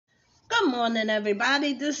Good morning,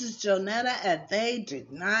 everybody. This is Jonetta, and they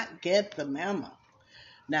did not get the memo.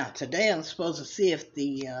 Now, today I'm supposed to see if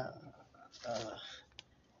the uh,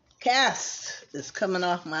 cast is coming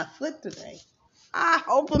off my foot today. I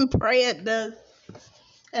hope and pray it does.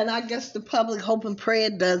 And I guess the public hope and pray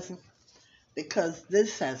it doesn't, because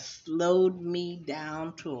this has slowed me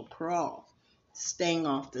down to a crawl, staying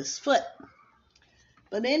off this foot.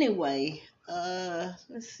 But anyway,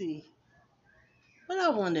 let's see. What I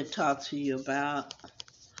want to talk to you about.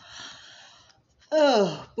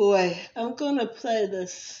 Oh boy, I'm gonna play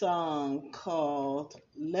this song called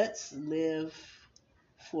Let's Live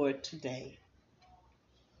for Today.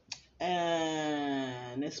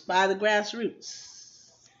 And it's by the Grassroots.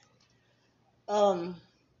 Um,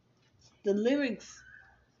 the lyrics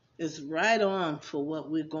is right on for what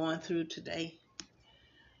we're going through today.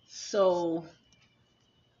 So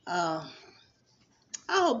uh,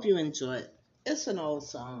 I hope you enjoy it. It's an old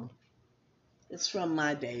song. It's from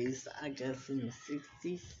my days, I guess, in the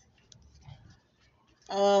 60s.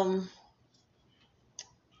 Um,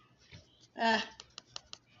 ah,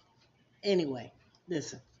 anyway,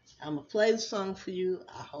 listen. I'm going to play the song for you.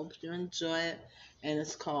 I hope you enjoy it. And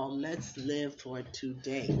it's called Let's Live for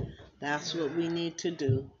Today. That's what we need to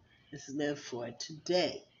do, is live for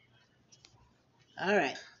today. All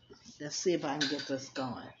right. Let's see if I can get this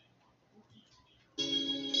going.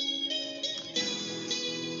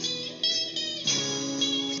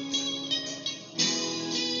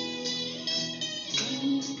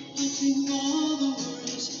 Putting all the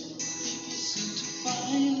worries people seem to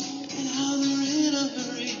find, and how they're in a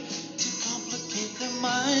hurry to complicate their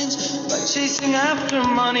minds by chasing after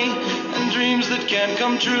money and dreams that can't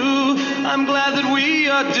come true. I'm glad that we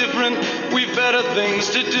are different, we've better things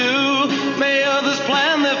to do. May others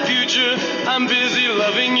plan their future, I'm busy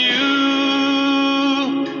loving you.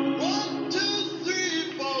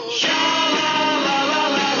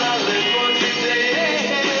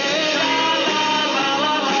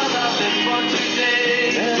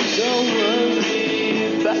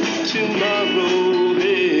 Tomorrow,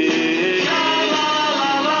 hey.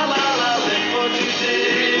 Live for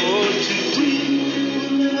today. For today.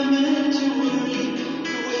 We're never meant to worry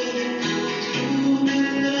the way that you do.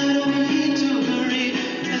 And I don't need to hurry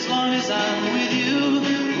as long as I'm with you.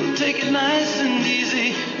 We'll take it nice and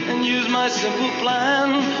easy and use my simple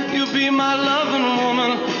plan. You'll be my loving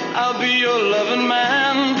woman, I'll be your loving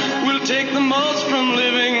man. We'll take the most from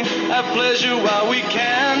living, have pleasure while we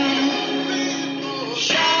can.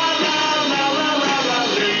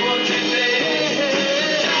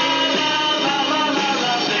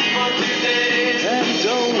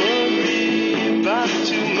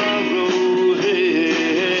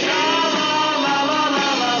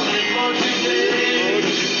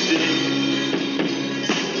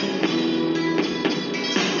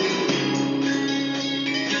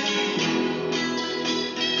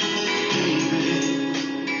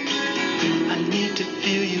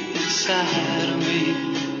 Inside of me,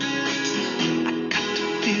 I got to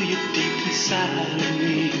feel you deep inside of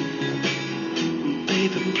me.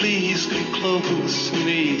 Baby, please come close to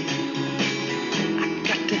me. I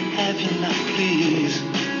got to have you now, please,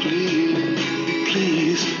 please,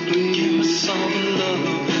 please, please. Give me some love,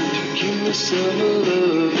 give me some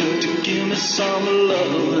love, to give me some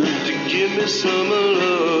love, to give me some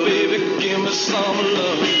love, baby, give me some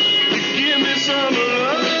love, give me some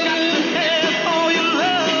love.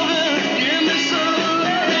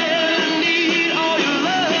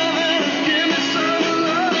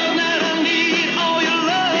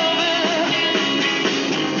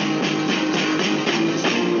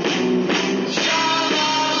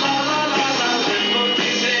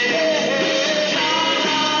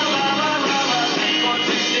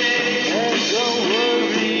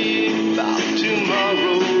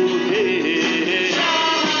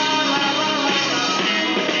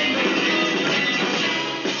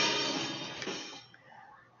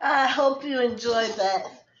 I hope you enjoyed that.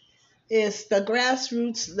 It's the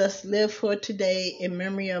Grassroots Let's Live for Today in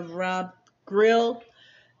memory of Rob Grill,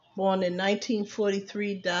 born in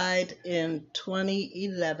 1943, died in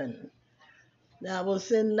 2011. That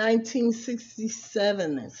was in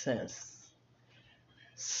 1967, it says.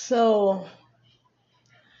 So,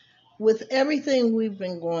 with everything we've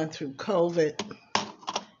been going through, COVID,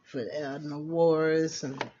 and the wars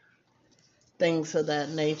and things of that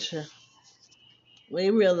nature, we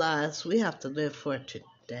realize we have to live for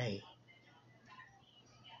today.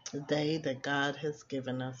 The day that God has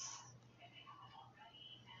given us.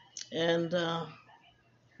 And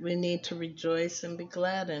we need to rejoice and be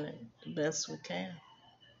glad in it the best we can.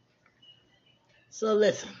 So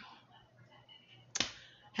listen,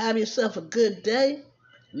 have yourself a good day.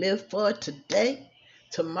 Live for today.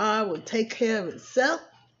 Tomorrow will take care of itself.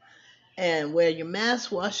 And wear your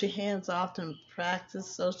mask, wash your hands often,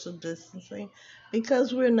 practice social distancing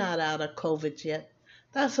because we're not out of COVID yet.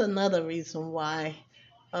 That's another reason why,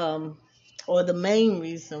 um, or the main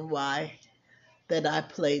reason why, that I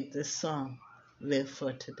played this song, Live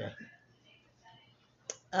for Today.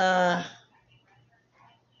 Uh,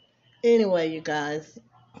 anyway, you guys,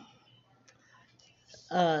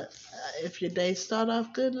 uh, if your day start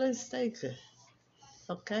off good, let's stay good,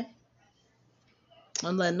 okay?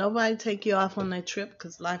 And let nobody take you off on that trip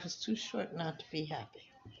because life is too short not to be happy.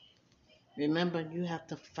 Remember, you have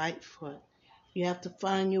to fight for it. You have to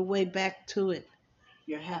find your way back to it,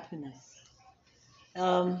 your happiness.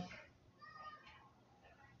 Um,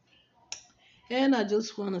 and I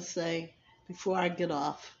just want to say, before I get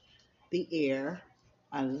off the air,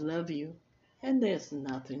 I love you, and there's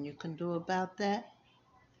nothing you can do about that.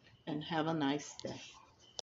 And have a nice day.